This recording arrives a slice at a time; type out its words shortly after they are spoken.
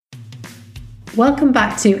Welcome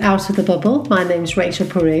back to Out of the Bubble. My name's Rachel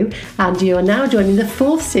Peru, and you are now joining the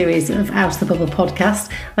fourth series of Out of the Bubble podcast.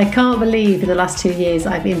 I can't believe in the last 2 years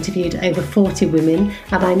I've interviewed over 40 women,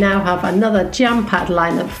 and I now have another jam-packed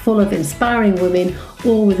lineup full of inspiring women,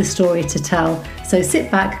 all with a story to tell. So sit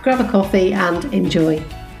back, grab a coffee and enjoy.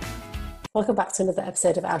 Welcome back to another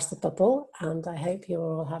episode of Out of the Bubble, and I hope you're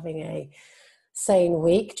all having a sane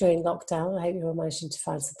week during lockdown. I hope you're all managing to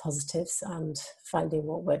find some positives and finding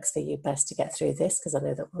what works for you best to get through this, because I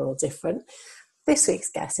know that we're all different. This week's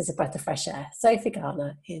guest is a breath of fresh air. Sophie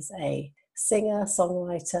Garner is a singer,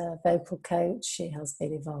 songwriter, vocal coach. She has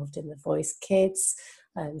been involved in The Voice Kids.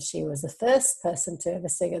 She was the first person to ever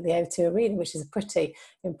sing at the O2 Arena, which is pretty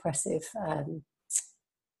impressive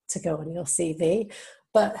to go on your CV.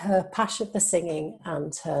 But her passion for singing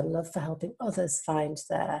and her love for helping others find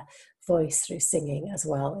their voice through singing as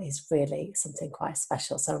well is really something quite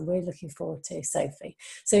special. So I'm really looking forward to Sophie.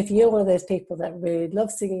 So if you're one of those people that really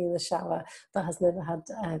love singing in the shower but has never had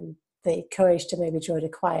the courage to maybe join a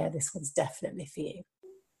choir, this one's definitely for you.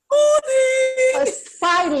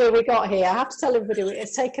 Finally we got here. I have to tell everybody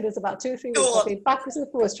it's taken us about 2 or 3 weeks. I've been backwards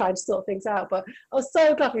and forwards trying to sort things out, but I'm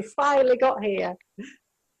so glad we finally got here.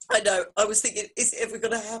 I know. I was thinking, is it ever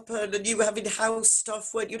going to happen? And you were having house stuff,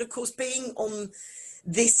 weren't you? And of course, being on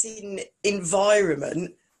this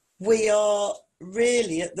environment, we are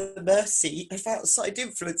really at the mercy of outside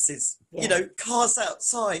influences. Yeah. You know, cars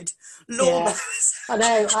outside, lawnmowers. Yeah. I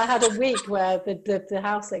know. I had a week where the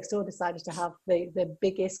house next door decided to have the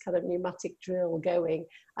biggest kind of pneumatic drill going,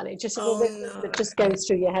 and it just it just goes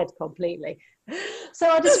through your head completely. So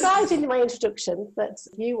I described in my introduction that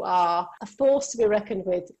you are a force to be reckoned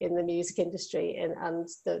with in the music industry, and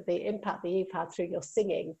the impact that you've had through your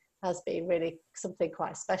singing has been really something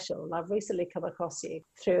quite special. And I've recently come across you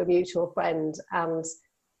through a mutual friend, and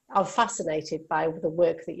I'm fascinated by the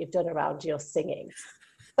work that you've done around your singing.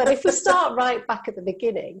 But if we start right back at the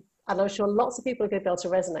beginning, and I'm sure lots of people are going to be able to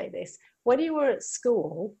resonate this, when you were at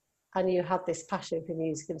school and you had this passion for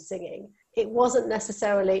music and singing, it wasn't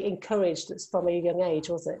necessarily encouraged from a young age,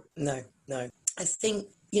 was it? No. I think,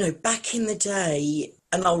 you know, back in the day,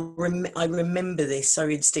 and I remember this so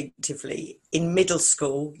instinctively, in middle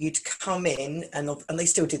school, you'd come in, and they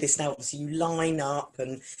still do this now, so you line up,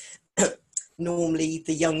 and normally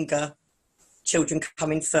the younger children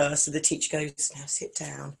come in first, so the teacher goes, now sit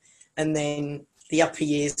down, and then the upper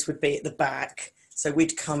years would be at the back. So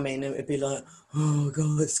we'd come in and it would be like, oh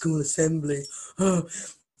God, school assembly. Oh.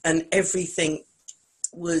 And everything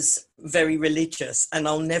was very religious. And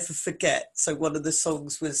I'll never forget. So one of the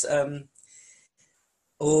songs was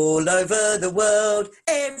all over the world,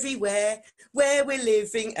 everywhere, where we're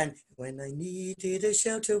living. And when I needed a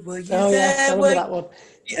shelter, were you there? Yes, I remember that one.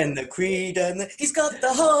 And the creed, and he's got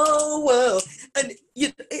the whole world. And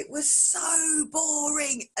it was so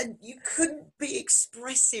boring, and you couldn't be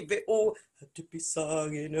expressive. It all had to be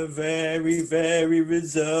sung in a very, very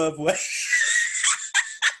reserved way.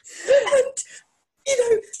 And, you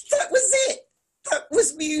know, that was it. That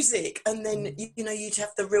was music. And then, you know, you'd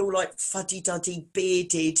have the real, like, fuddy-duddy,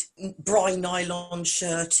 bearded, bright nylon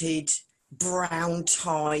shirted,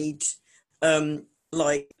 brown-tied,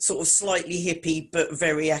 like sort of slightly hippie but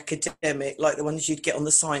very academic, like the ones you'd get on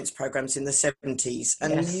the science programs in the 70s.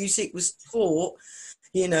 And yes. Music was taught,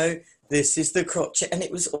 you know, this is the crotchet, and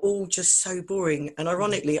it was all just so boring. And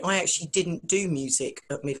ironically, I actually didn't do music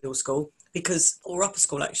at middle school or upper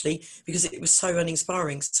school actually, because it was so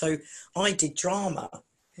uninspiring. So I did drama.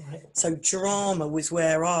 Right. So drama was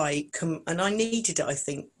where and I needed it, I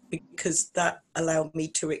think, because that allowed me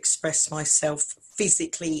to express myself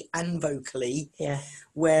physically and vocally. Yeah.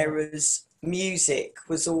 Whereas music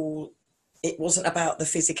was it wasn't about the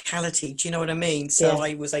physicality. Do you know what I mean? So yeah.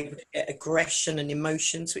 I was able to get aggression and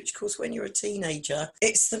emotions, which of course when you're a teenager,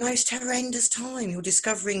 it's the most horrendous time. You're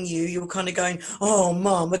discovering you're kind of going, oh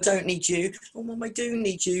Mum, I don't need you. Oh Mum, I do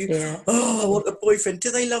need you. Yeah. Oh, I want a boyfriend. Do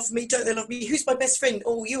they love me? Don't they love me? Who's my best friend?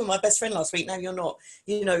 Oh, you were my best friend last week. No, you're not.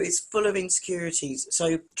 You know, it's full of insecurities.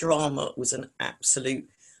 So drama was an absolute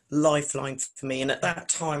lifeline for me. And at that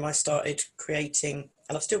time I started creating,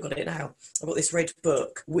 and I've still got it now, I've got this red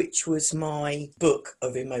book, which was my book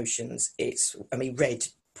of emotions. Red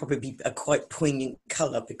probably a quite poignant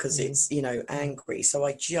colour because it's, you know, angry. So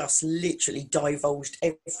I just literally divulged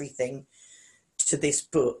everything to this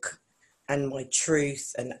book, and my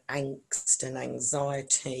truth and angst and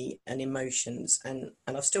anxiety and emotions. And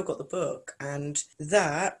I've still got the book, and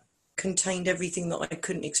that contained everything that I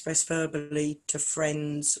couldn't express verbally to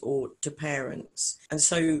friends or to parents. And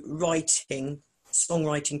so writing,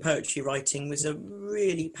 songwriting, poetry writing was a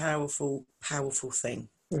really powerful thing.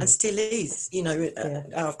 and still is. You know,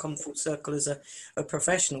 now I've come full circle as a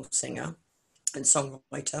professional singer and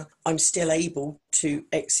songwriter, I'm still able to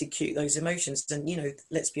execute those emotions. And, you know,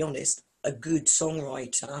 let's be honest, a good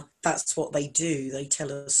songwriter, that's what they do. They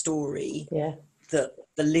tell a story that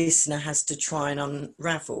the listener has to try and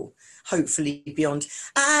unravel, hopefully beyond,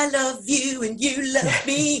 I love you and you love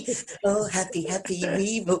me. Oh, happy, happy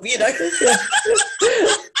we will, you know.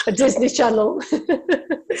 A Disney Channel.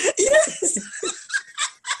 Yes.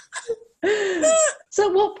 So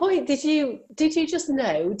at what point did you just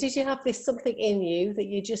know, did you have this something in you that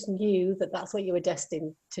you just knew that that's what you were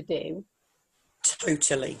destined to do?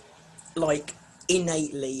 Totally, like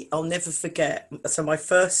innately. I'll never forget. So my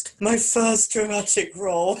first dramatic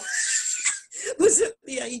role was at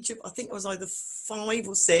the age of, I think I was either 5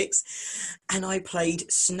 or 6, and I played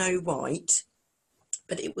Snow White.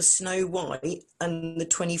 But it was Snow White and the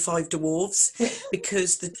 25 Dwarfs,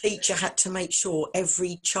 because the teacher had to make sure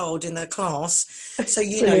every child in the class. So,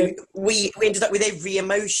 you know, we ended up with every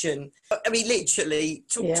emotion. I mean, literally,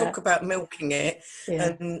 talk about milking it.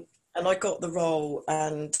 Yeah. And I got the role,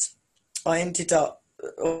 and I ended up,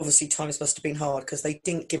 obviously times must have been hard because they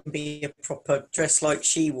didn't give me a proper dress like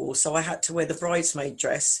she wore. So I had to wear the bridesmaid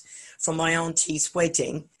dress from my auntie's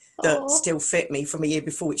wedding that still fit me from a year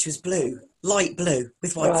before, which was blue. Light blue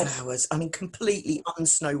with white flowers. I mean, completely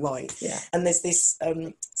un-Snow White. Yeah. And there's this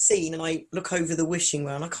scene, and I look over the wishing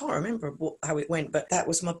well, and I can't remember how it went, but that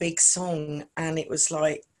was my big song, and it was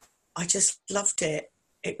like, I just loved it.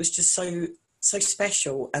 It was just so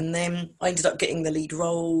special. And then I ended up getting the lead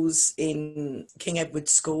roles in King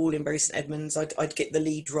Edward's School in Bury St Edmunds. I'd get the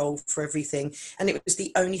lead role for everything, and it was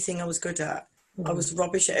the only thing I was good at. I was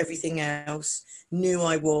rubbish at everything else. Knew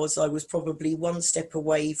I was probably one step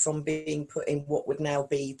away from being put in what would now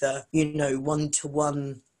be the, you know,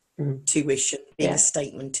 1-to-1 tuition, being a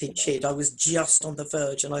statemented kid. I was just on the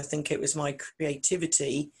verge, and I think it was my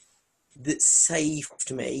creativity that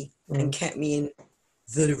saved me and kept me in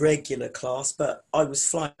the regular class. But I was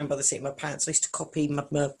flying by the seat of my pants. I used to copy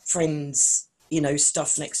my friends', you know,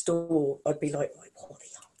 stuff next door. I'd be like, what are the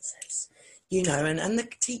answers? You know, and the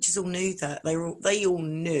teachers all knew that. They all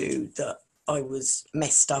knew that I was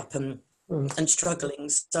messed up and struggling.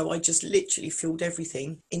 So I just literally filled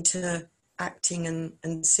everything into acting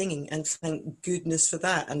and singing. And thank goodness for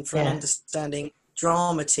that, and for an understanding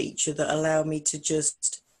drama teacher that allowed me to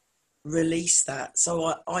just release that.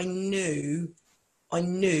 So I knew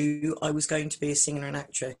I was going to be a singer and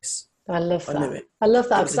actress. I love that. I knew it. I love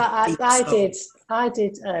that, because I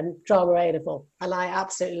did drama A level, and I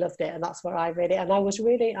absolutely loved it, and that's where I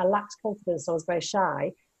lacked confidence. I was very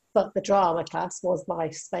shy, but the drama class was my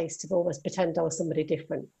space to almost pretend I was somebody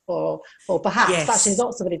different, or perhaps actually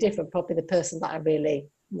not somebody different, probably the person that I really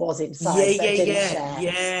was inside.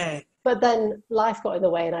 Yeah. But then life got in the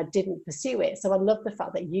way, and I didn't pursue it. So I love the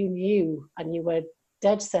fact that you knew, and you were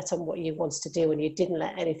dead set on what you wanted to do, and you didn't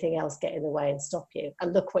let anything else get in the way and stop you.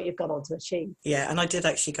 And look what you've gone on to achieve. Yeah, and I did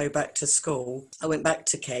actually go back to school. I went back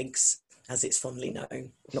to Kegs, as it's fondly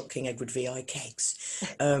known, not King Edward VI, Kegs.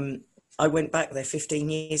 I went back there 15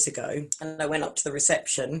 years ago, and I went up to the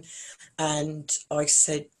reception, and I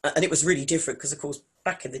said, and it was really different because, of course,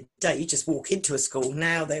 back in the day, you just walk into a school.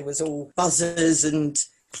 Now there was all buzzers, and,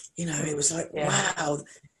 you know, it was like, wow,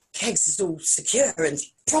 Kegs is all secure and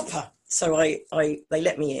proper. So they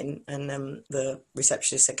let me in, and the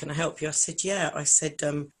receptionist said, can I help you? I said, yeah. I said,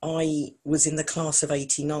 I was in the class of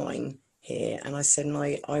 89 here, and I said,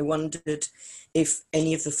 and I wondered if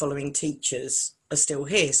any of the following teachers are still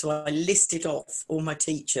here. So I listed off all my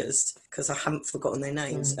teachers, because I haven't forgotten their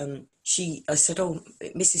names. I said, oh,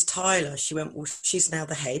 Mrs. Tyler. She went, well, she's now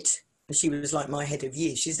the head. And she was like my head of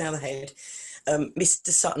year. She's now the head. Mr.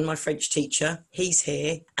 Sutton, my French teacher, he's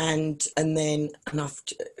here, and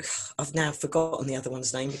I've now forgotten the other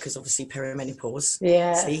one's name, because obviously perimenopause.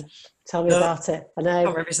 Yeah, see? Tell me about it. I know. I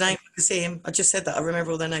remember his name. I can see him. I just said that. I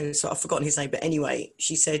remember all their names, so I've forgotten his name. But anyway,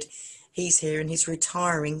 she said he's here and he's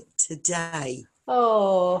retiring today.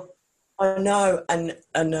 Oh. I know, and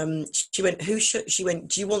she went, she went,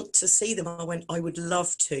 do you want to see them? I went, I would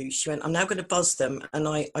love to. She went, I'm now going to buzz them, and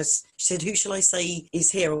she said, who shall I say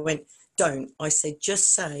is here? I went, don't. I said,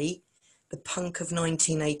 just say the punk of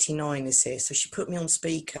 1989 is here. So she put me on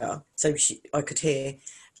speaker so I could hear,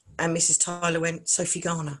 and Mrs. Tyler went, Sophie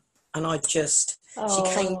Garner, and she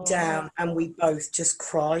came down, and we both just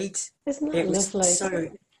cried. Isn't that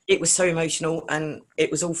lovely? It was so emotional, and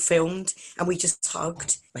it was all filmed, and we just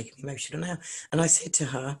hugged, making me emotional now. And I said to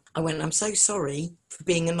her, I went, I'm so sorry for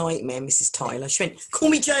being a nightmare, Mrs. Tyler. She went, call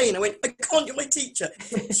me Jane. I went, I can't, you're my teacher.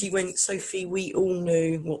 She went, Sophie, we all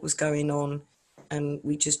knew what was going on, and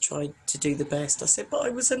we just tried to do the best. I said, but I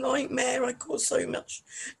was a nightmare. I caused so much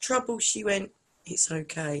trouble. She went, it's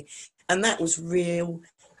okay. And that was real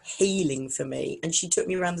healing for me. And she took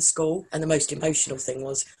me around the school. And the most emotional thing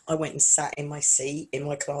was I went and sat in my seat in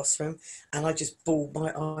my classroom and I just bawled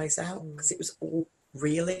my eyes out because it was all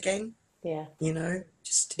real again. Yeah. You know,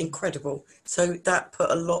 just incredible. So that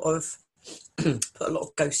put a lot of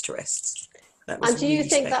ghost to rest. And do you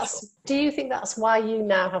think that's why you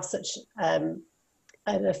now have such an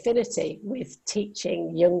affinity with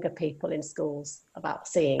teaching younger people in schools about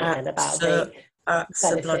singing and about the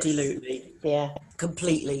absolutely, yeah,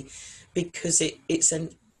 completely, because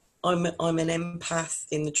I'm an empath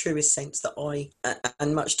in the truest sense that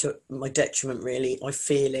and much to my detriment really, I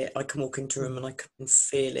feel it. I can walk into a room and I can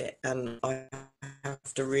feel it, and I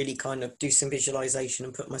have to really kind of do some visualization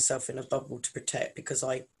and put myself in a bubble to protect, because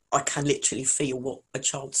I can literally feel what a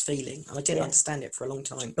child's feeling, and I didn't understand it for a long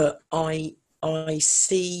time. But I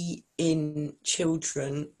see in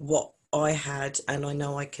children what I had, and I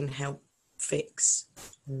know I can help fix.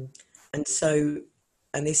 And so,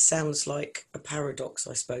 and this sounds like a paradox,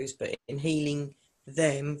 I suppose, but in healing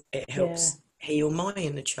them, it helps heal my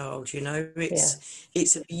inner child. You know,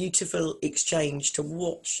 it's a beautiful exchange to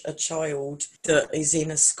watch a child that is in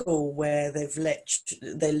a school where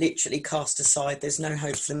they're literally cast aside. There's no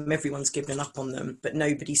hope for them. Everyone's given up on them, but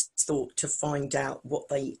nobody's thought to find out what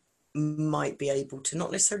they might be able to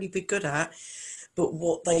not necessarily be good at, but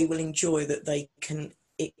what they will enjoy, that they can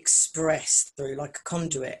express through like a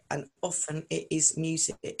conduit, and often it is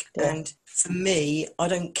music. And for me, I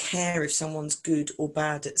don't care if someone's good or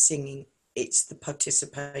bad at singing, it's the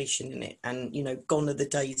participation in it. And you know, gone are the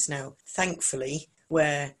days now, thankfully,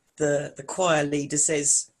 where the choir leader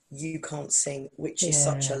says you can't sing, which is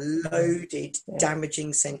such a loaded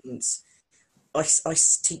damaging sentence. I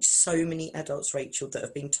teach so many adults, Rachel, that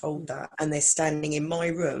have been told that, and they're standing in my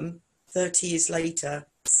room 30 years later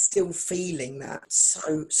still feeling that.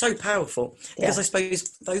 So powerful, because I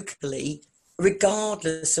suppose vocally,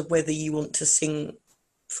 regardless of whether you want to sing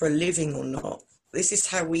for a living or not, this is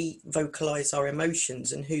how we vocalize our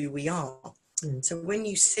emotions and who we are. So when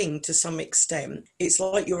you sing, to some extent, it's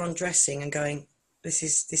like you're undressing and going, this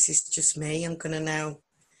is just me, I'm going to now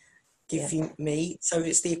give you me. So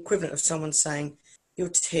it's the equivalent of someone saying your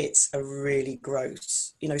tits are really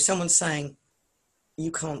gross. You know, someone saying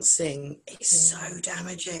you can't sing, it's so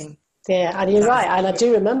damaging. Yeah, and you're right, and I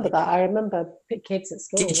do remember that. I remember kids at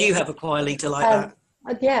school. Did you have a choir leader like that?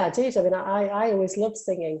 Yeah, I did. I mean, I always loved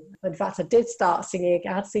singing. In fact, I did start singing.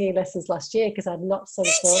 I had singing lessons last year because I'd not sung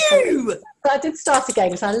for. Did you? But I did start again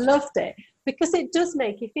because I loved it, because it does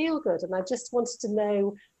make you feel good, and I just wanted to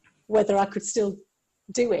know whether I could still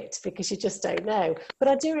do it, because you just don't know. But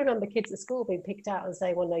I do remember kids at school being picked out and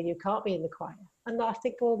saying, well, no, you can't be in the choir. And I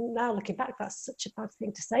think, well, now looking back, that's such a bad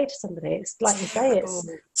thing to say to somebody. It's like you say, it's...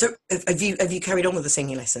 So have you carried on with the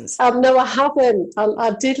singing lessons? No, I haven't.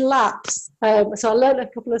 I did laps. So I learned a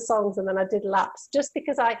couple of songs and then I did laps, just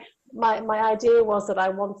because my idea was that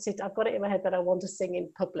I've got it in my head that I want to sing in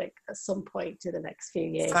public at some point in the next few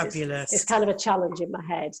years. Fabulous. It's kind of a challenge in my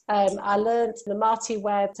head. I learned the Marty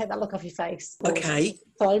Webb, Take That Look Off Your Face. Okay.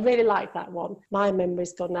 So I really like that one. My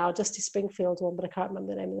memory's gone now. Dusty Springfield one, but I can't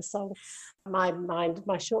remember the name of the song. My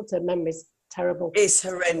short-term memory's terrible. It's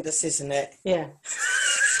horrendous, isn't it? Yeah.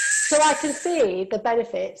 So I can see the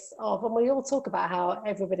benefits of, and we all talk about how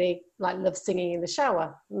everybody loves singing in the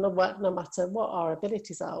shower, no matter what our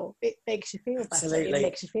abilities are. It makes you feel better. Absolutely. It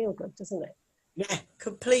makes you feel good, doesn't it? Yeah,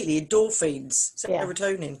 completely. Endorphins,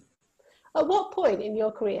 serotonin. At what point in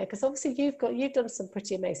your career, because obviously you've done some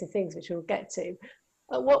pretty amazing things, which we'll get to.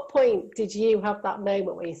 At what point did you have that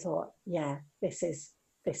moment where you thought, yeah, this is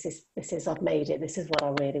I've made it. This is what I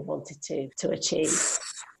really wanted to achieve?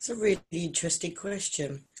 It's a really interesting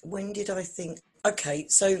question. When did I think? Okay,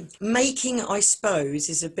 so making, I suppose,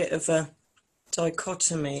 is a bit of a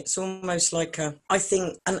dichotomy. It's almost like I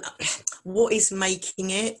think, and what is making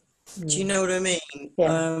it? Do you know what I mean?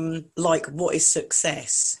 Yeah. Like, what is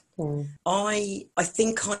success? I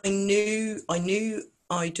think I knew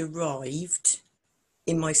I'd arrived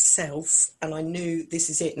in myself, and I knew this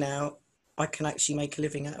is it now. I can actually make a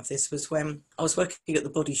living out of this, was when I was working at the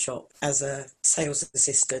Body Shop as a sales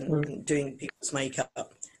assistant and doing people's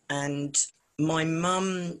makeup. And my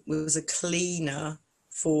mum was a cleaner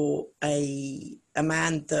for a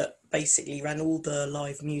man that basically ran all the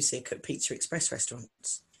live music at Pizza Express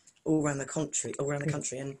restaurants all around the country.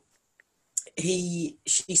 And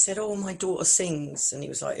she said, oh, my daughter sings. And he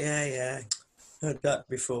was like, yeah, heard that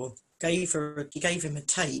before. He gave him a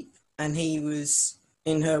tape, and he was,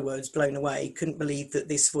 in her words, blown away, couldn't believe that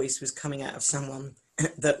this voice was coming out of someone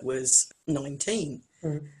that was 19.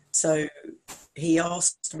 Mm. So he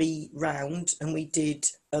asked me round, and we did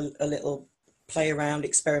a little play around,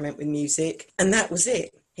 experiment with music, and that was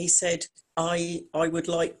it. He said, I would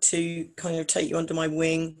like to kind of take you under my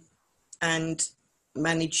wing and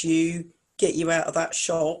manage you, get you out of that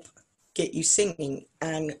shop, get you singing.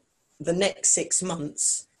 And the next 6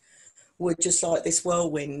 months were just like this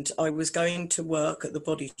whirlwind. I was going to work at the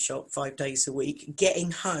Body Shop 5 days a week,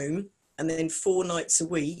 getting home, and then 4 nights a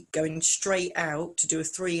week going straight out to do a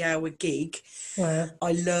 3-hour gig. Wow.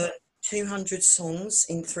 I learned 200 songs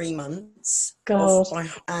in 3 months. God.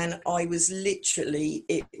 And I was literally,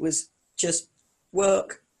 it was just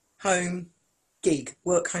work, home, gig,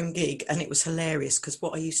 work, home, gig. And it was hilarious because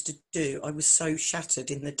what I used to do, I was so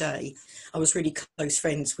shattered in the day. I was really close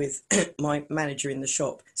friends with my manager in the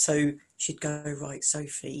shop. So she'd go, right,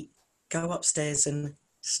 Sophie, go upstairs and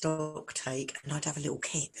stock take, and I'd have a little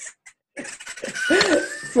kit.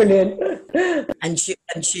 Brilliant. And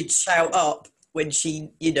she'd shout up when she,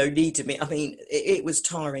 needed me. I mean, it was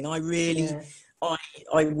tiring. I really,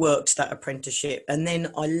 I worked that apprenticeship, and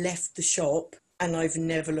then I left the shop, and I've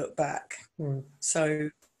never looked back. Mm. So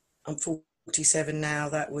I'm 47 now.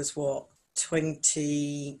 That was what,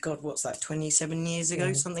 27 years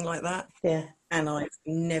ago, something like that. Yeah. And I've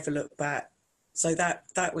never looked back. So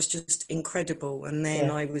that was just incredible. And then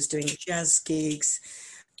I was doing jazz gigs.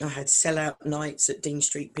 I had sellout nights at Dean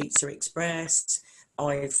Street Pizza Express.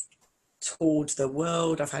 I've toured the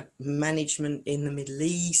world. I've had management in the Middle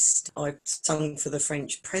East. I've sung for the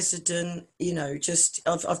French president.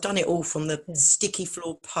 I've done it all, from the sticky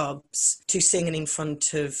floor pubs to singing in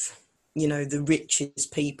front of, the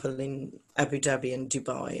richest people in Abu Dhabi and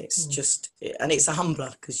Dubai. It's just, and it's a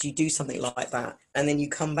humbler because you do something like that, and then you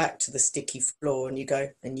come back to the sticky floor and you go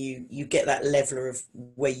and you get that leveler of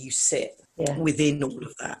where you sit within all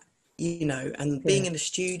of that, and being in a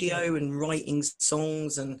studio and writing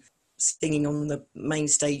songs and singing on the main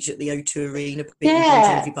stage at the O2 Arena.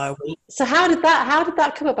 So how did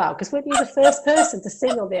that come about? Because weren't you the first person to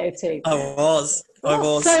sing on the O2? I was.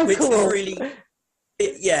 So which cool. is really,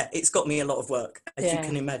 it's got me a lot of work, as you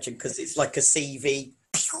can imagine, because it's like a CV.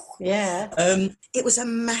 Yeah. It was a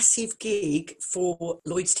massive gig for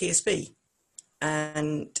Lloyd's TSB,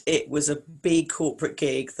 and it was a big corporate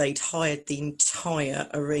gig. They'd hired the entire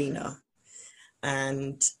arena,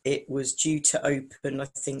 and it was due to open, I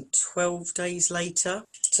think, 12 days later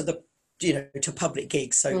to public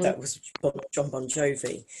gigs. So that was John Bon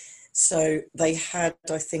Jovi. So they had,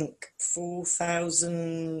 I think,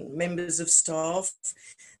 4,000 members of staff.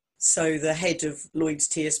 So the head of Lloyd's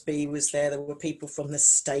TSB was there. There were people from the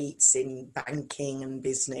States in banking and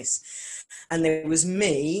business. And there was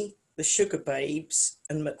me, the Sugar Babes,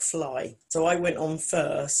 and McFly. So I went on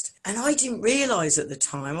first. And I didn't realise at the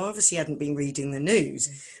time, I obviously hadn't been reading the news,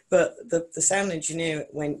 but the sound engineer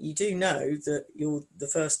went, you do know that you're the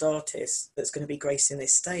first artist that's going to be gracing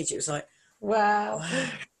this stage. It was like, wow.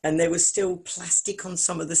 And there was still plastic on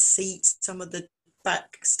some of the seats. Some of the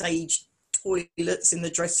backstage toilets in the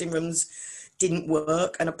dressing rooms didn't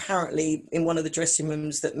work. And apparently in one of the dressing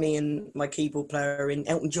rooms that me and my keyboard player in,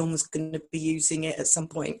 Elton John, was going to be using it at some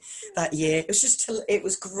point that year. It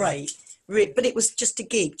was great. But it was just a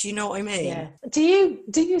gig. Do you know what I mean? Yeah. Do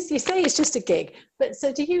you say it's just a gig, but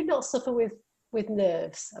so do you not suffer with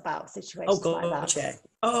nerves about situations like that? Yeah.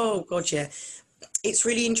 Oh God, yeah. It's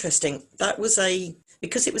really interesting. That was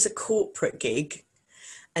because it was a corporate gig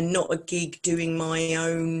and not a gig doing my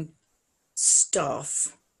own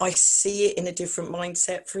stuff, I see it in a different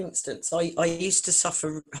mindset. For instance, I used to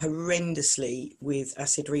suffer horrendously with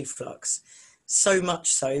acid reflux, so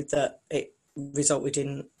much so that it resulted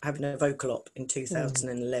in having a vocal op in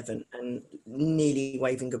 2011 and nearly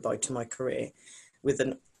waving goodbye to my career, with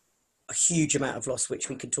a huge amount of loss, which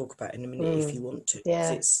we could talk about in a minute if you want to.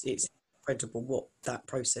 Yeah. It's incredible what that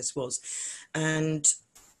process was. And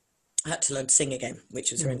I had to learn to sing again,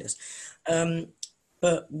 which was horrendous.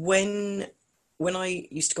 But when I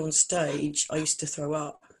used to go on stage, I used to throw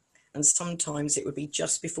up. And sometimes it would be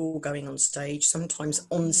just before going on stage, sometimes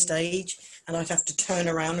on stage, and I'd have to turn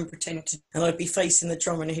around and and I'd be facing the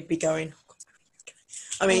drummer and he'd be going,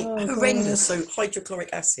 I mean, horrendous. God. So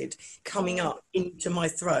hydrochloric acid coming up into my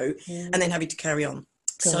throat and then having to carry on.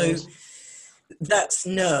 God. So that's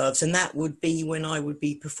nerves, and that would be when I would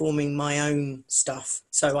be performing my own stuff.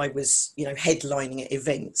 So I was, headlining at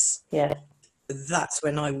events. Yeah. That's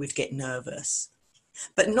when I would get nervous.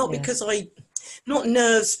 But not because not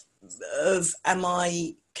nerves of am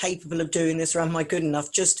I capable of doing this or am I good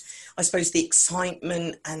enough? Just, I suppose, the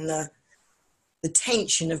excitement and the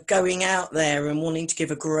tension of going out there and wanting to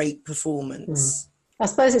give a great performance. I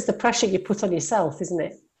suppose it's the pressure you put on yourself, isn't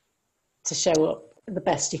it? To show up the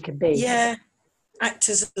best you can be. Yeah,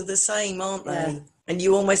 actors are the same, aren't they? Yeah. And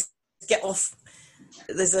you almost get off.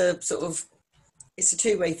 There's a sort of, it's a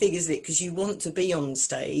two-way thing, isn't it? Because you want to be on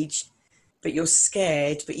stage, but you're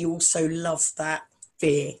scared, but you also love that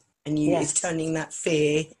fear, and it's turning that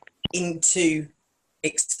fear into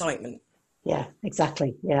excitement. Yeah,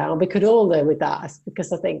 exactly. Yeah, and we could all learn with that,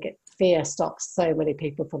 because I think fear stops so many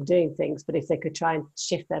people from doing things. But if they could try and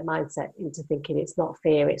shift their mindset into thinking it's not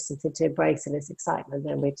fear, it's something to embrace and it's excitement,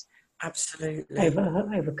 then we'd absolutely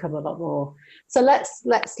overcome a lot more. So let's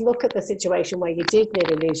look at the situation where you did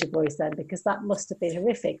nearly lose your voice then, because that must have been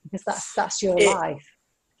horrific, because that's your life.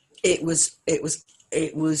 It was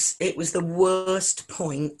the worst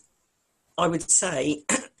point, I would say,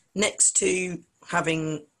 next to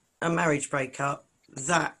having a marriage breakup.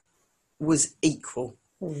 That was equal.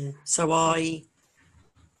 So I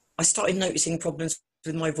started noticing problems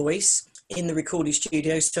with my voice in the recording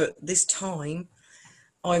studio. So at this time,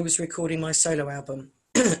 I was recording my solo album.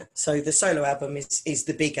 So the solo album is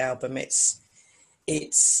the big album. It's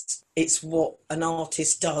what an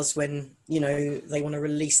artist does when, you know, they want to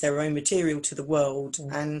release their own material to the world.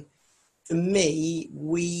 And for me,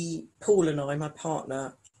 Paul and I, my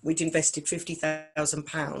partner, we'd invested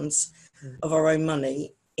 £50,000 of our own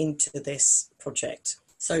money into this project.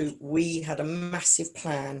 So we had a massive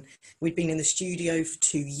plan. We'd been in the studio for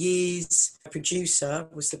 2 years. The producer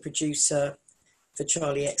was the producer for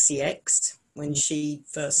Charlie XCX when she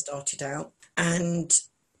first started out. And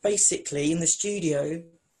basically in the studio,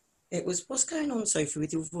 it was, what's going on, Sophie,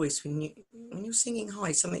 with your voice when you're singing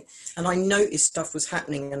high, something. And I noticed stuff was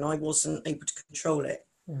happening and I wasn't able to control it,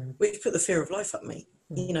 which put the fear of life at me.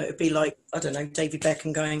 You know, it'd be like, I don't know, David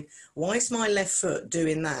Beckham going, why is my left foot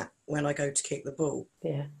doing that when I go to kick the ball?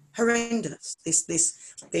 Yeah. Horrendous.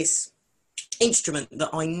 This instrument that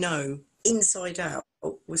I know inside out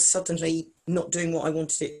was suddenly not doing what I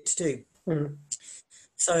wanted it to do.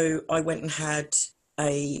 So I went and had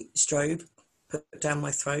a strobe put down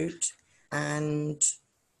my throat, and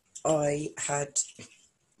I had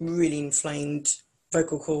really inflamed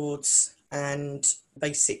vocal cords, and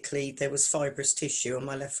basically there was fibrous tissue on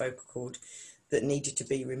my left vocal cord that needed to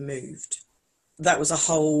be removed. That was a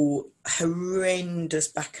whole horrendous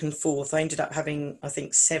back and forth. I ended up having, I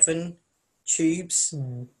think, 7 tubes,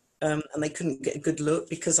 and they couldn't get a good look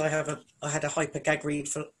because I had a hypergag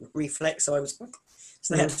reflex, so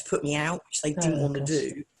they had to put me out, which they didn't want to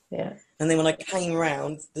do. Yeah. And then when I came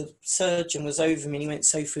round, the surgeon was over me and he went,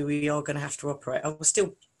 Sophie, we are going to have to operate. I was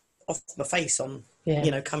still off my face on,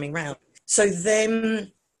 coming round. So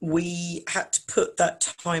then we had to put that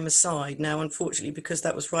time aside. Now, unfortunately, because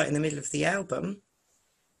that was right in the middle of the album,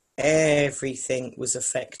 everything was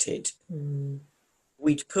affected.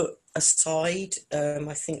 We'd put aside,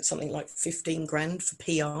 I think, something like 15 grand for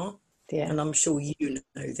PR. Yeah. And I'm sure you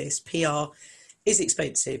know this. PR is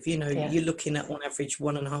expensive. You know, you're looking at on average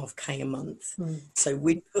 1.5K a month. So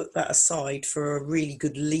we'd put that aside for a really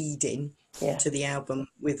good lead-in to the album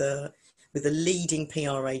with a leading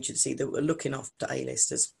PR agency that were looking after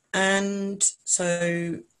A-listers. And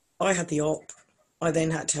so I had the op. I then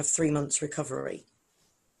had to have 3 months recovery.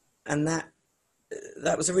 And that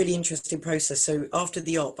was a really interesting process. So after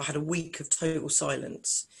the op, I had a week of total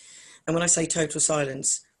silence. And when I say total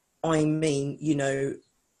silence, I mean, you know,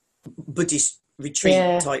 Buddhist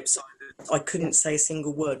retreat type silence. I couldn't say a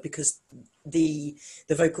single word because the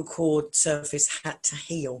vocal cord surface had to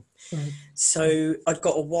heal. So I'd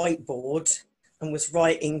got a whiteboard and was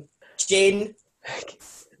writing gin,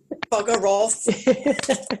 bugger off,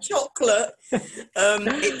 chocolate.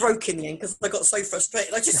 It broke in the end because I got so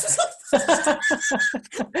frustrated. I just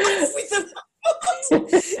with them.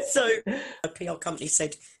 So a PR company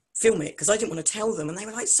said, film it, because I didn't want to tell them, and they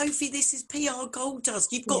were like, Sophie, this is PR gold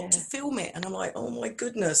dust, you've got to film it. And I'm like, oh my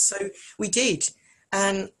goodness. So we did,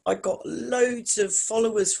 and I got loads of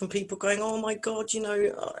followers from people going, oh my god, you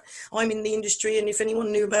know, I'm in the industry, and if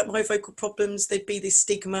anyone knew about my vocal problems, there'd be this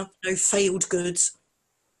stigma, you know, failed goods,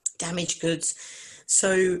 damaged goods.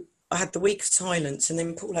 So I had the week of silence, and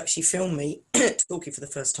then Paul actually filmed me talking for the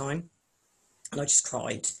first time, and I just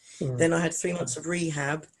cried. Then I had 3 months of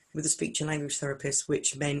rehab with a speech and language therapist,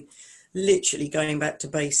 which meant literally going back to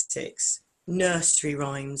basics, nursery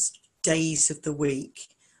rhymes, days of the week.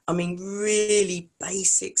 I mean, really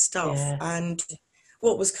basic stuff. And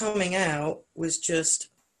what was coming out was just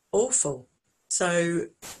awful. So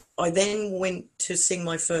I then went to sing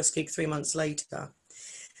my first gig 3 months later,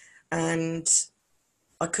 and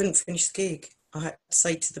I couldn't finish the gig. I had to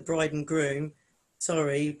say to the bride and groom,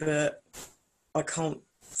 sorry, but I can't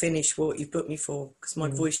finish what you've booked me for, because my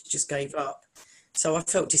voice just gave up. So I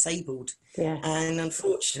felt disabled. Yeah. And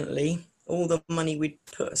unfortunately, all the money we'd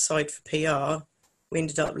put aside for PR, we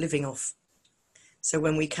ended up living off. So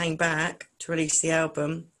when we came back to release the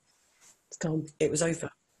album, It's gone. it was over.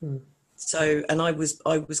 Mm. So, and I was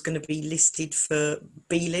going to be listed for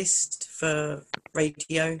B-list for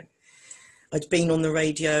radio. I'd been on the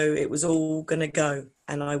radio. It was all going to go,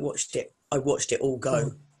 and I watched it all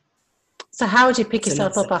go. So how did you pick So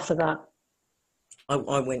yourself up after that?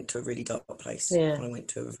 I went to a really dark place. Yeah. I went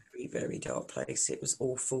to a very, very dark place. It was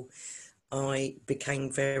awful. I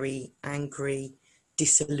became very angry,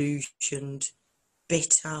 disillusioned,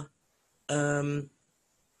 bitter.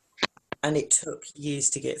 And it took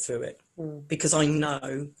years to get through it because I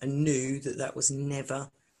knew that I was never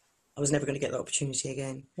going to get that opportunity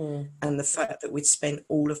again. And the fact that we'd spent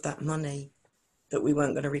all of that money that we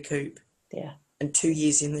weren't going to recoup. Yeah. And 2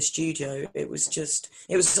 years in the studio, it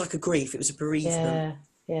was like a grief. It was a bereavement.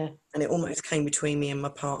 Yeah. And it almost came between me and my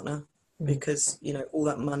partner because, you know, all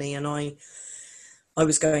that money, and I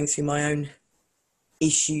was going through my own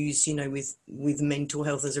issues, you know, with mental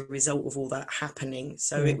health as a result of all that happening.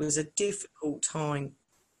 So it was a difficult time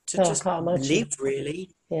to just live, really.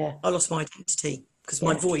 Yeah. I lost my identity because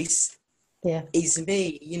my voice is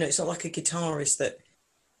me. You know, it's not like a guitarist that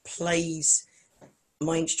plays,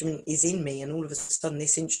 my instrument is in me, and all of a sudden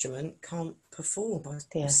this instrument can't perform. I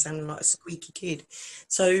was sounding like a squeaky kid.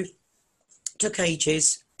 So it took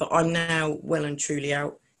ages, but I'm now well and truly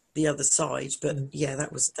out the other side. But yeah,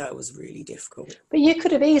 that was really difficult. But you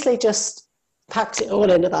could have easily just packed it all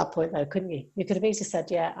in at that point, though, couldn't you? You could have easily said,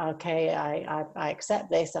 yeah, okay, I accept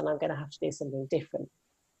this, and I'm going to have to do something different.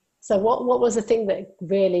 So what was the thing that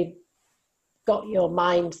really got your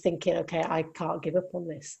mind thinking, okay, I can't give up on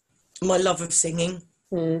this? My love of singing,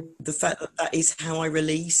 the fact that is how I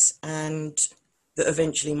release, and that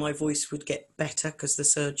eventually my voice would get better because the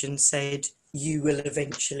surgeon said you will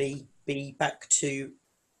eventually be back to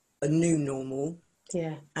a new normal.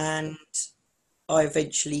 Yeah. And I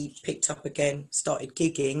eventually picked up again, started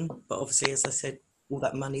gigging, but obviously, as I said, all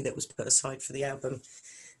that money that was put aside for the album,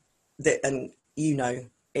 and you know,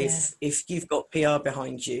 if you've got PR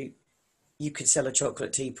behind you, you could sell a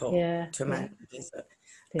chocolate teapot to a man.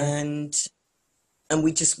 And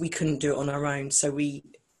we couldn't do it on our own, so we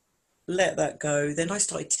let that go. Then I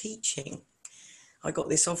started teaching. I got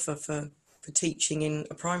this offer for teaching in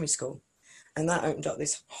a primary school, and that opened up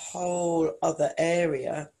this whole other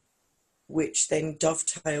area, which then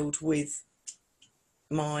dovetailed with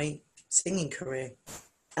my singing career.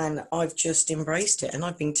 And I've just embraced it, and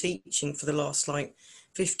I've been teaching for the last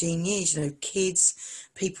 15 years, you know, kids,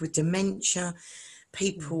 people with dementia,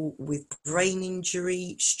 people with brain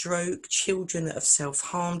injury, stroke, children that have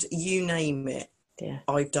self-harmed, you name it. Yeah.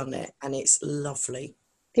 I've done it, and it's lovely.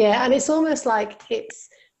 Yeah, and it's almost like it's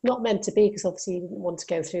not meant to be, because obviously you didn't want to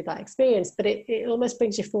go through that experience, but it almost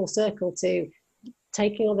brings you full circle to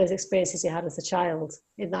taking all those experiences you had as a child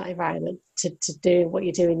in that environment to do what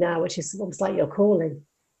you're doing now, which is almost like your calling.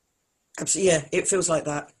 Absolutely, yeah, it feels like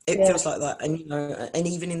that. It feels like that. And, you know, and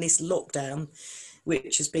even in this lockdown,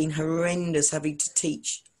 which has been horrendous, having to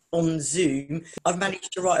teach on Zoom, I've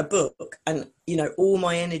managed to write a book, and, you know, all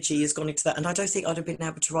my energy has gone into that. And I don't think I'd have been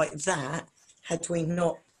able to write that had we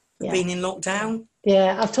not been in lockdown.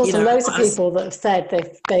 Yeah, I've talked to loads of people that have said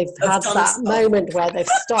they've had that moment where they've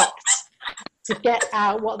stopped to get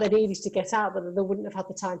out what they needed to get out, but they wouldn't have had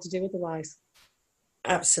the time to do otherwise.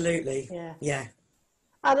 Absolutely. Yeah.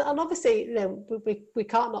 And obviously, you know, we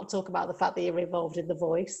can't not talk about the fact that you're involved in The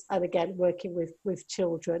Voice, and again, working with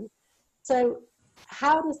children. So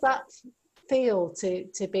how does that feel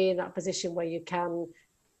to be in that position where you can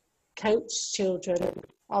coach children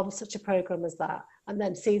on such a programme as that, and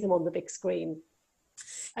then see them on the big screen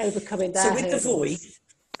overcoming their hurdles? The Voice,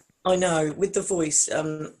 I know, with The Voice,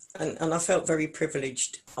 and I felt very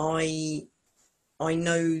privileged. I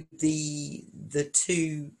know the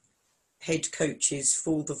two head coaches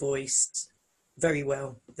for The Voice very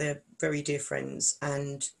well. They're very dear friends,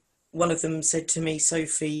 and one of them said to me,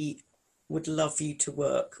 Sophie would love you to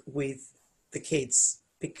work with the kids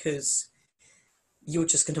because you're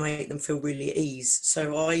just going to make them feel really at ease.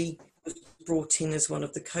 So I was brought in as one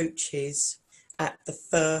of the coaches at the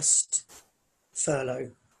first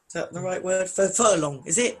furlough. Is that the right word? Furlong,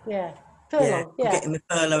 is it? Yeah. Furlong, I'm getting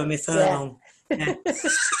my furlough and my furlong. Yeah.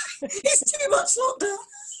 It's too much lockdown.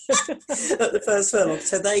 At the first furlong.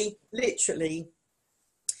 So they literally,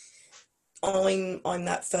 I'm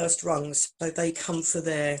that first rung, so they come for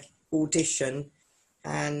their audition,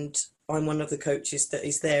 and I'm one of the coaches that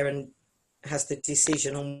is there and has the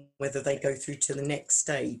decision on whether they go through to the next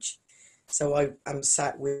stage. So I'm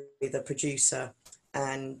sat with a producer,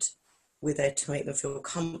 and we're there to make them feel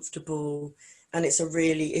comfortable. And it's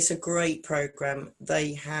a great program.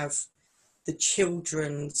 They have the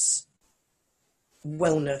children's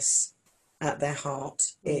wellness at their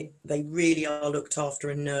heart. They really are looked after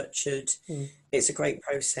and nurtured. It's a great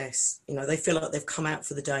process. You know, they feel like they've come out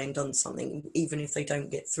for the day and done something, even if they don't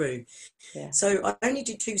get through. So I only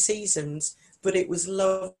did 2 seasons, but it was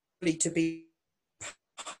lovely to be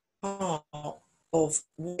part of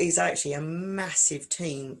what is actually a massive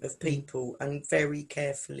team of people and very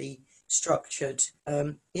carefully structured.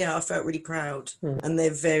 I felt really proud. And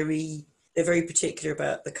they're very particular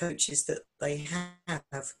about the coaches that they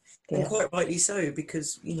have, and quite rightly so,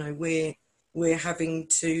 because, you know, we're having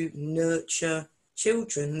to nurture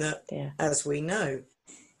children that, as we know,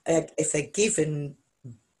 if they're given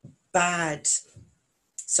bad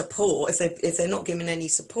support, if they're not given any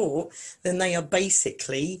support, then they are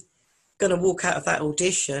basically going to walk out of that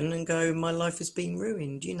audition and go, my life has been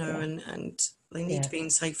ruined, you know, and they need to be in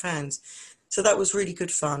safe hands. So that was really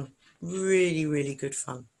good fun. Really, really good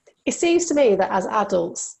fun. It seems to me that as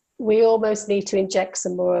adults, we almost need to inject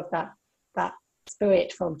some more of that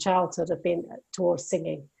spirit from childhood of being towards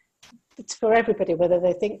singing. It's for everybody, whether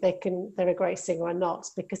they think they're a great singer or not,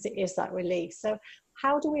 because it is that release. So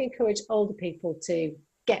how do we encourage older people to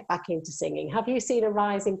get back into singing? Have you seen a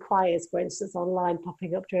rise in choirs, for instance, online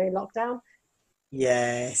popping up during lockdown?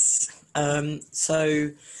 Yes.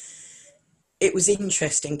 So it was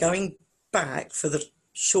interesting going back for the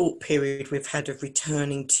short period we've had of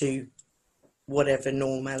returning to whatever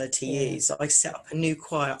normality is. I set up a new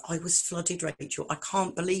choir. I was flooded, Rachel. I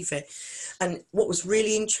can't believe it. And what was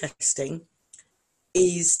really interesting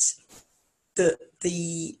is that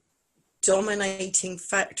the dominating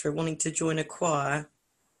factor of wanting to join a choir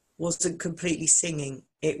wasn't completely singing.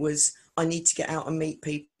 It was, I need to get out and meet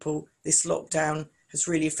people. This lockdown has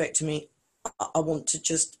really affected me. I want to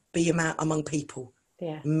just be among people,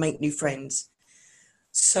 and make new friends.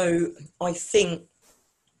 So I think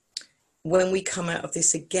when we come out of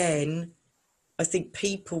this again, I think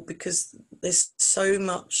people, because there's so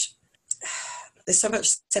much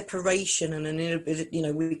separation and an inability, you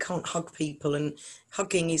know, we can't hug people, and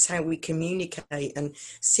hugging is how we communicate, and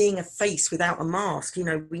seeing a face without a mask, you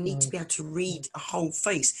know, we need to be able to read a whole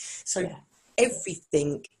face. So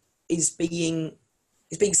everything is being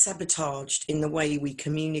sabotaged in the way we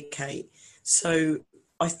communicate. So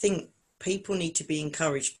I think people need to be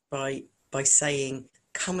encouraged by saying,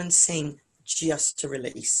 come and sing just to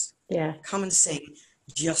release. Come and sing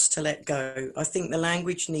just to let go. I think the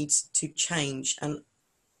language needs to change. And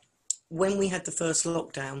when we had the first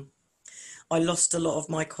lockdown, I lost a lot of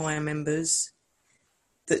my choir members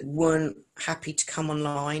that weren't happy to come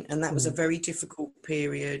online, and that was a very difficult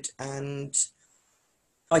period, and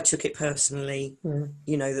I took it personally,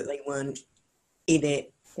 you know, that they weren't in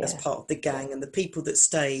it as part of the gang. And the people that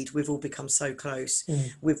stayed, we've all become so close.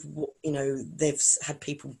 We've, you know, they've had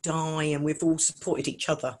people die, and we've all supported each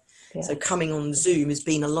other. So coming on Zoom has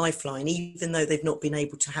been a lifeline. Even though they've not been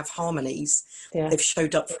able to have harmonies, they've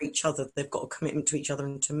showed up for each other. They've got a commitment to each other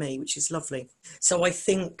and to me, which is lovely. So I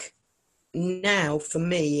think now, for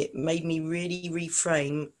me, it made me really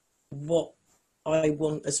reframe what I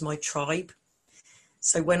want as my tribe.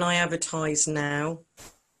 So when I advertise now,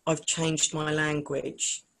 I've changed my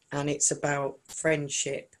language, and it's about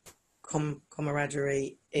friendship,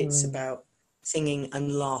 camaraderie. It's about singing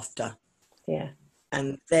and laughter.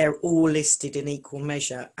 And they're all listed in equal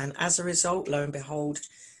measure. And as a result, lo and behold,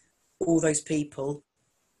 all those people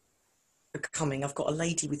are coming. I've got a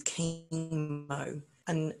lady with chemo,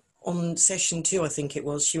 and on session 2, I think it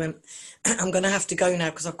was, she went, I'm going to have to go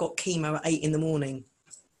now because I've got chemo at 8 a.m.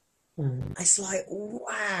 It's like,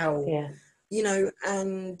 wow. You know,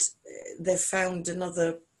 and they've found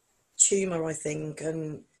another tumour, I think,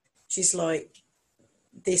 and she's like,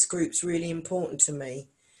 this group's really important to me.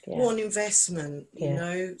 What an investment, you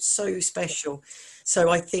know, so special. So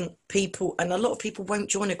I think people, and a lot of people won't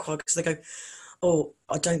join a choir because they go, oh,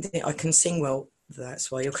 I don't think I can sing well.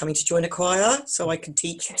 That's why you're coming to join a choir, so I can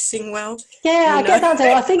teach you to sing well. I get that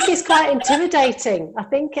though. I think it's quite intimidating. I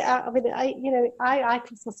think, I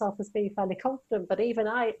class myself as being fairly confident, but even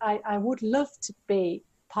I would love to be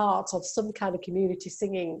part of some kind of community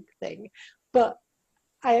singing thing. But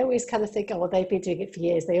I always kind of think, oh, well, they've been doing it for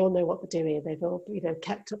years. They all know what they're doing. They've all, you know,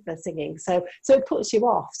 kept up their singing. So it puts you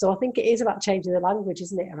off. So I think it is about changing the language,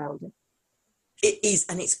 isn't it, around it? It is,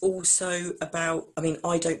 and it's also about, I mean,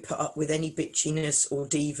 I don't put up with any bitchiness or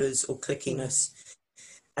divas or clickiness.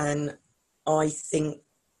 And I think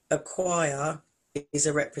a choir is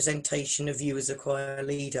a representation of you as a choir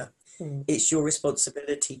leader. It's your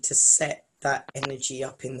responsibility to set that energy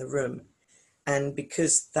up in the room. And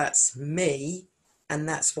because that's me, and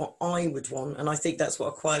that's what I would want, and I think that's what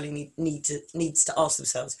a choir needs to ask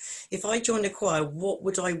themselves. If I joined a choir, what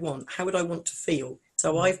would I want? How would I want to feel?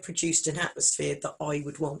 So I've produced an atmosphere that I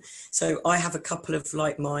would want. So I have a couple of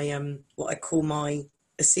like my what I call my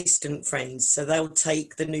assistant friends. So they'll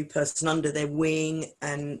take the new person under their wing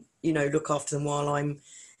and, you know, look after them while I'm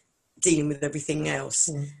dealing with everything else.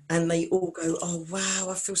 And they all go, oh wow,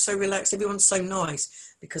 I feel so relaxed, everyone's so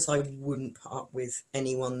nice, because I wouldn't put up with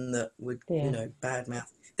anyone that would, you know,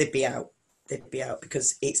 badmouth. They'd be out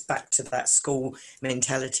because it's back to that school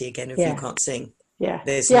mentality again of you can't sing.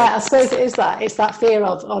 I suppose it's that fear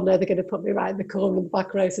of, oh no, they're going to put me right in the corner in the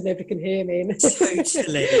back row so nobody can hear me.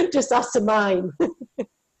 Totally. Just as to mine.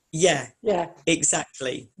 Yeah,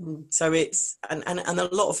 exactly. So it's and a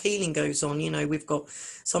lot of healing goes on. You know, we've got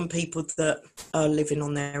some people that are living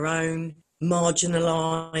on their own,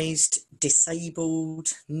 marginalised, disabled,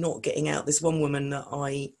 not getting out. There's one woman that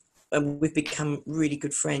we've become really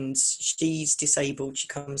good friends. She's disabled. She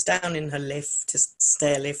comes down in her lift,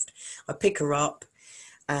 stair lift. I pick her up,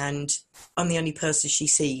 and I'm the only person she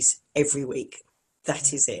sees every week.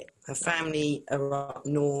 That is it. Her family are up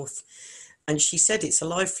north. And she said it's a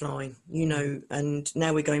lifeline, you know, and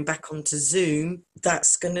now we're going back onto Zoom.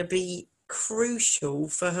 That's going to be crucial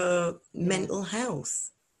for her mental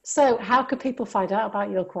health. So how can people find out about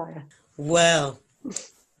your choir? Well,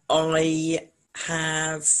 I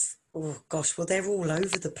have, they're all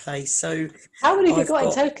over the place. So how many have you got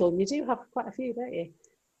in total? You do have quite a few, don't you?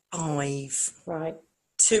 5. Right.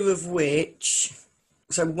 2 of which,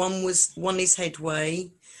 so one is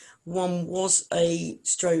Headway. One was a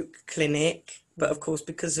stroke clinic, but of course,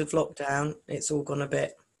 because of lockdown, it's all gone a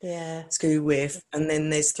bit screw with. And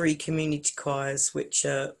then there's 3 community choirs, which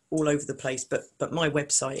are all over the place. But my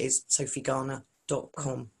website is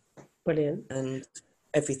sophiegarner.com. Brilliant. And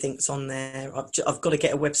everything's on there. I've got to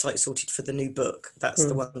get a website sorted for the new book. That's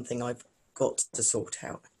the one thing I've got to sort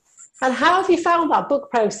out. And how have you found that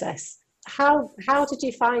book process? How did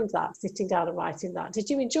you find that, sitting down and writing that?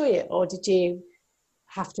 Did you enjoy it, or did you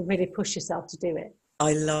have to really push yourself to do it?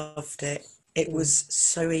 I loved it. It was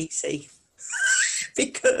so easy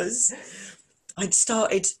because I'd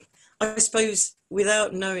started, I suppose,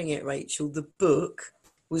 without knowing it, Rachel, the book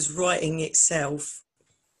was writing itself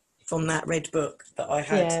from that red book that I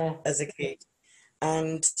had as a kid.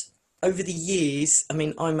 And over the years, I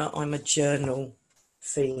mean, I'm a journal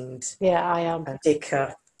fiend. Yeah, I am. A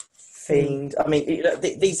Dicker fiend. I mean, you know,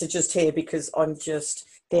 these are just here because I'm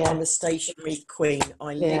a stationery queen.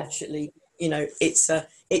 I literally, you know, it's a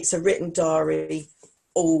written diary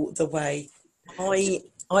all the way.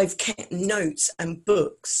 I've kept notes and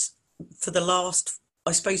books for the last,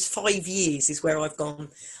 I suppose, 5 years is where I've gone,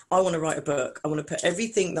 I want to write a book. I want to put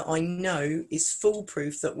everything that I know is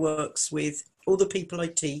foolproof, that works with all the people I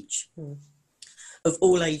teach of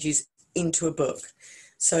all ages, into a book.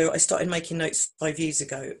 So I started making notes 5 years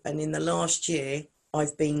ago. And in the last year,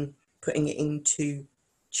 I've been putting it into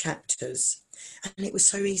chapters, and it was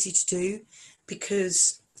so easy to do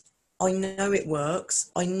because I know it works.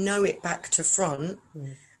 I know it back to front.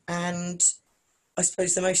 And I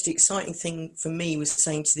suppose the most exciting thing for me was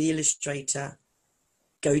saying to the illustrator,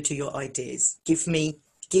 go to your ideas. Give me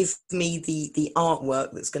the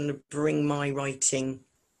artwork that's going to bring my writing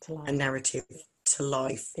and narrative to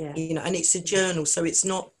life. You know, and it's a journal, so it's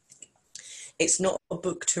not a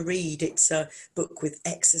book to read. It's a book with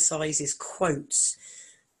exercises, quotes,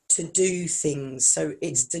 to do things. So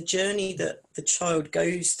it's the journey that the child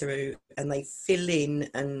goes through, and they fill in,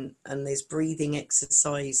 and there's breathing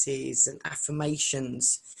exercises and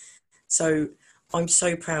affirmations. So I'm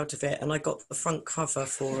so proud of it, and I got the front cover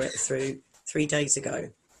for it through 3 days ago.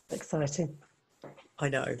 Exciting. I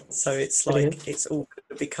know. So it's like it's all going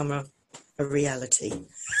to become a reality.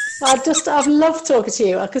 I've loved talking to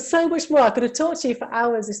you. I could so much more. I could have talked to you for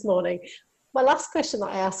hours this morning. My last question that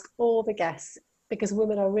I ask all the guests, because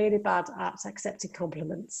women are really bad at accepting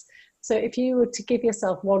compliments. So if you were to give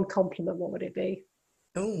yourself one compliment, what would it be?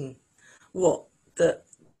 Oh, what?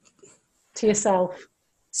 To yourself.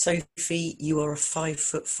 Sophie, you are a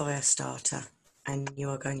 5-foot fire starter, and you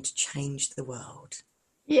are going to change the world.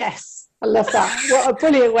 Yes, I love that. What a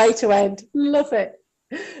brilliant way to end. Love it.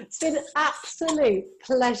 It's been an absolute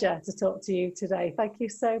pleasure to talk to you today. Thank you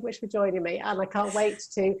so much for joining me, and I can't wait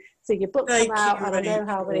to see your book come out, and I know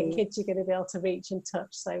how many kids you're going to be able to reach and touch,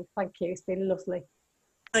 so thank you. It's been lovely.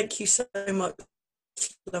 Thank you so much,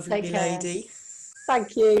 lovely lady.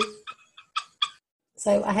 Thank you.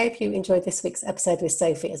 So I hope you enjoyed this week's episode with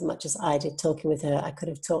Sophie as much as I did talking with her. I could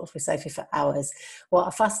have talked with Sophie for hours. What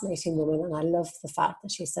a fascinating woman, and I love the fact that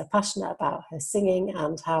she's so passionate about her singing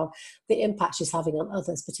and how the impact she's having on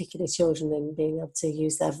others, particularly children, in being able to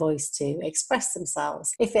use their voice to express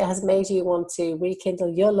themselves. If it has made you want to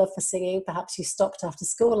rekindle your love for singing, perhaps you stopped after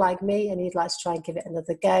school like me and you'd like to try and give it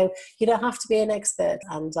another go, you don't have to be an expert,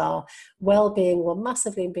 and our well-being will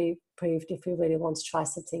massively be improved if we really want to try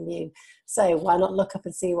something new. So why not look up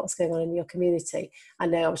and see what's going on in your community? I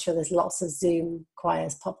know, I'm sure there's lots of Zoom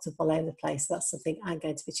choirs popped up all over the place. That's something I'm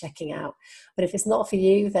going to be checking out. But if it's not for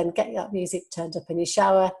you, then get that music turned up in your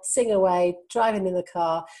shower, sing away, driving in the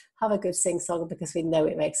car, have a good sing song, because we know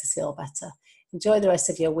it makes us feel better. Enjoy the rest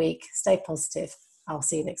of your week. Stay positive. I'll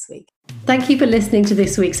see you next week. Thank you for listening to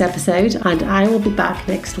this week's episode, and I will be back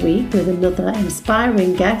next week with another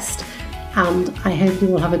inspiring guest. And I hope you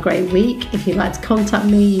will have a great week. If you'd like to contact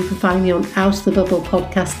me, you can find me on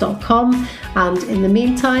outofthebubblepodcast.com. And in the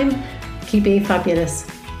meantime, keep being fabulous.